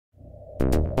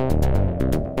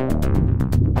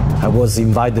I was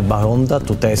invited by Honda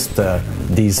to test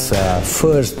this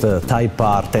first Type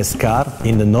R test car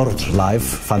in the Nordschleife,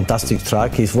 fantastic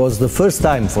track. It was the first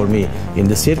time for me in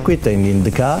the circuit and in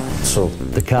the car. So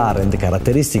the car and the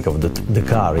characteristic of the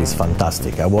car is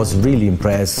fantastic. I was really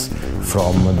impressed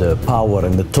from the power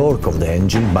and the torque of the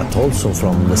engine, but also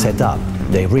from the setup,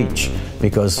 the reach,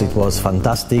 because it was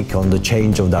fantastic on the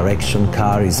change of direction.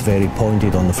 Car is very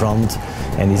pointed on the front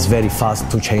and it's very fast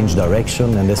to change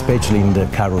direction, and especially in the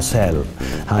carousel.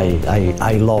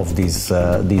 I love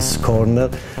this corner.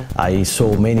 I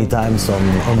saw many times on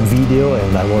video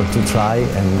and I want to try,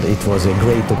 and it was a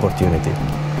great opportunity.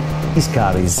 This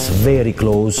car is very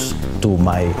close to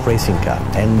my racing car,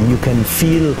 and you can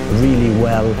feel really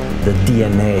well the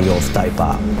DNA of Type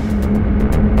R.